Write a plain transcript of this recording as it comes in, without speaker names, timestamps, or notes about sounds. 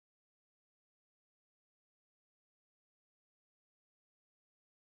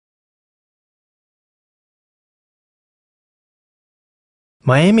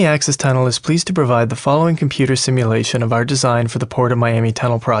Miami Access Tunnel is pleased to provide the following computer simulation of our design for the Port of Miami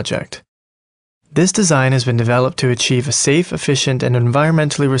Tunnel project. This design has been developed to achieve a safe, efficient, and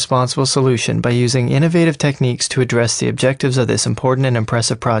environmentally responsible solution by using innovative techniques to address the objectives of this important and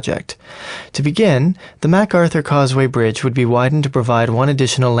impressive project. To begin, the MacArthur Causeway Bridge would be widened to provide one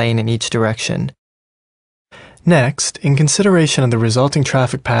additional lane in each direction. Next, in consideration of the resulting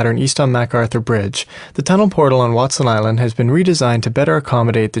traffic pattern east on MacArthur Bridge, the tunnel portal on Watson Island has been redesigned to better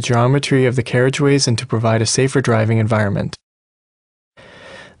accommodate the geometry of the carriageways and to provide a safer driving environment.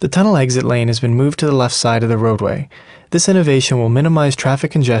 The tunnel exit lane has been moved to the left side of the roadway. This innovation will minimize traffic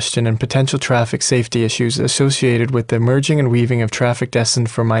congestion and potential traffic safety issues associated with the merging and weaving of traffic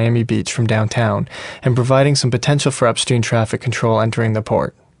destined for Miami Beach from downtown, and providing some potential for upstream traffic control entering the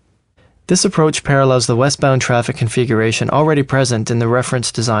port. This approach parallels the westbound traffic configuration already present in the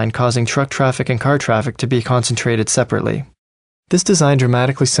reference design, causing truck traffic and car traffic to be concentrated separately. This design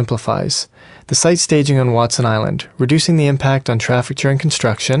dramatically simplifies the site staging on Watson Island, reducing the impact on traffic during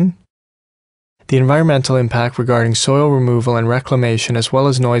construction, the environmental impact regarding soil removal and reclamation, as well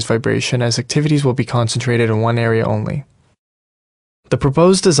as noise vibration, as activities will be concentrated in one area only. The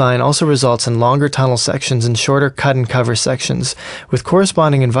proposed design also results in longer tunnel sections and shorter cut-and-cover sections, with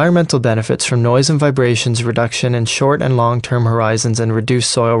corresponding environmental benefits from noise and vibrations reduction in short and long-term horizons and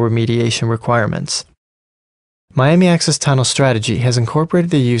reduced soil remediation requirements. Miami Access Tunnel strategy has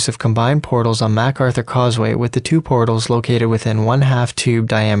incorporated the use of combined portals on MacArthur Causeway, with the two portals located within 1/2 tube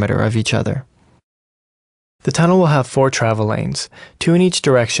diameter of each other. The tunnel will have 4 travel lanes, 2 in each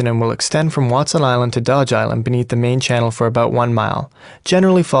direction, and will extend from Watson Island to Dodge Island beneath the main channel for about 1 mile,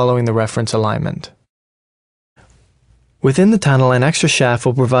 generally following the reference alignment. Within the tunnel, an extra shaft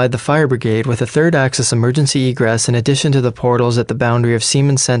will provide the fire brigade with a third-axis emergency egress in addition to the portals at the boundary of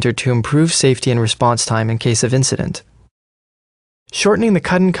Siemens Center to improve safety and response time in case of incident. Shortening the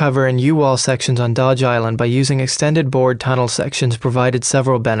cut-and-cover and U-wall sections on Dodge Island by using extended bored tunnel sections provided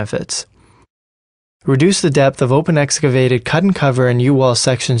several benefits. Reduce the depth of open excavated cut-and-cover and U-wall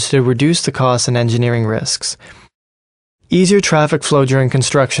sections to reduce the costs and engineering risks. Easier traffic flow during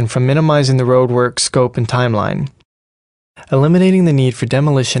construction from minimizing the roadwork scope and timeline. Eliminating the need for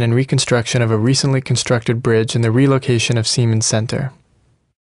demolition and reconstruction of a recently constructed bridge and the relocation of Siemens Center.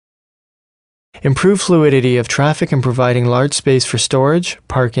 Improve fluidity of traffic and providing large space for storage,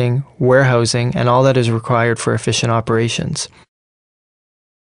 parking, warehousing, and all that is required for efficient operations.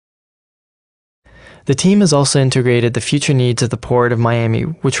 The team has also integrated the future needs of the Port of Miami,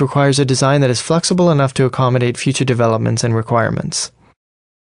 which requires a design that is flexible enough to accommodate future developments and requirements.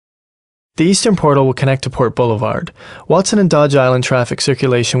 The eastern portal will connect to Port Boulevard. Watson and Dodge Island traffic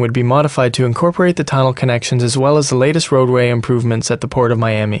circulation would be modified to incorporate the tunnel connections as well as the latest roadway improvements at the Port of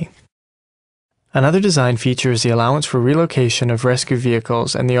Miami. Another design feature is the allowance for relocation of rescue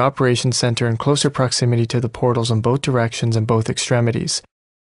vehicles and the operations center in closer proximity to the portals in both directions and both extremities.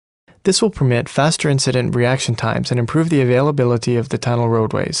 This will permit faster incident reaction times and improve the availability of the tunnel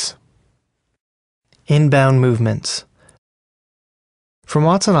roadways. Inbound movements. From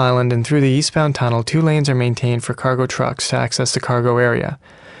Watson Island and through the eastbound tunnel, 2 lanes are maintained for cargo trucks to access the cargo area.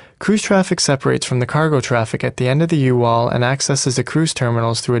 Cruise traffic separates from the cargo traffic at the end of the U-wall and accesses the cruise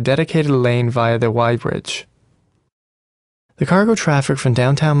terminals through a dedicated lane via the Y bridge. The cargo traffic from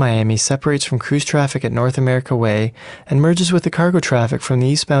downtown Miami separates from cruise traffic at North America Way and merges with the cargo traffic from the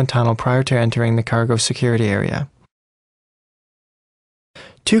eastbound tunnel prior to entering the cargo security area.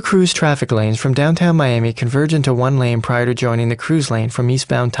 2 cruise traffic lanes from downtown Miami converge into 1 lane prior to joining the cruise lane from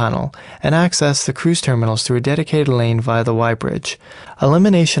eastbound tunnel and access the cruise terminals through a dedicated lane via the Y bridge.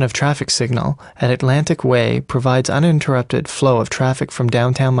 Elimination of traffic signal at Atlantic Way provides uninterrupted flow of traffic from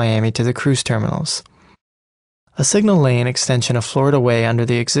downtown Miami to the cruise terminals. A signal lane extension of Florida Way under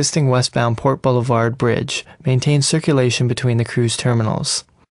the existing westbound Port Boulevard Bridge maintains circulation between the cruise terminals.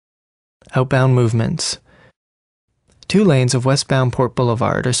 Outbound movements. 2 lanes of westbound Port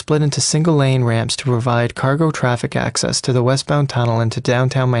Boulevard are split into single-lane ramps to provide cargo traffic access to the westbound tunnel and to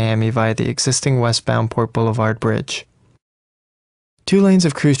downtown Miami via the existing westbound Port Boulevard Bridge. 2 lanes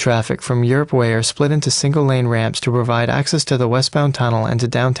of cruise traffic from Europe Way are split into single-lane ramps to provide access to the westbound tunnel and to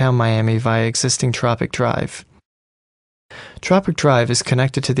downtown Miami via existing Tropic Drive. Tropic Drive is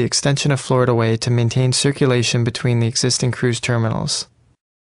connected to the extension of Florida Way to maintain circulation between the existing cruise terminals.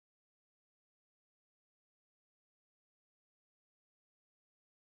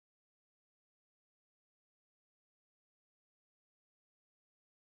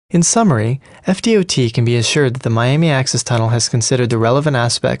 In summary, FDOT can be assured that the Miami Access Tunnel has considered the relevant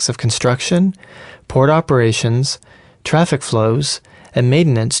aspects of construction, port operations, traffic flows, and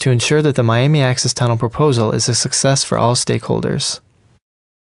maintenance to ensure that the Miami Access Tunnel proposal is a success for all stakeholders.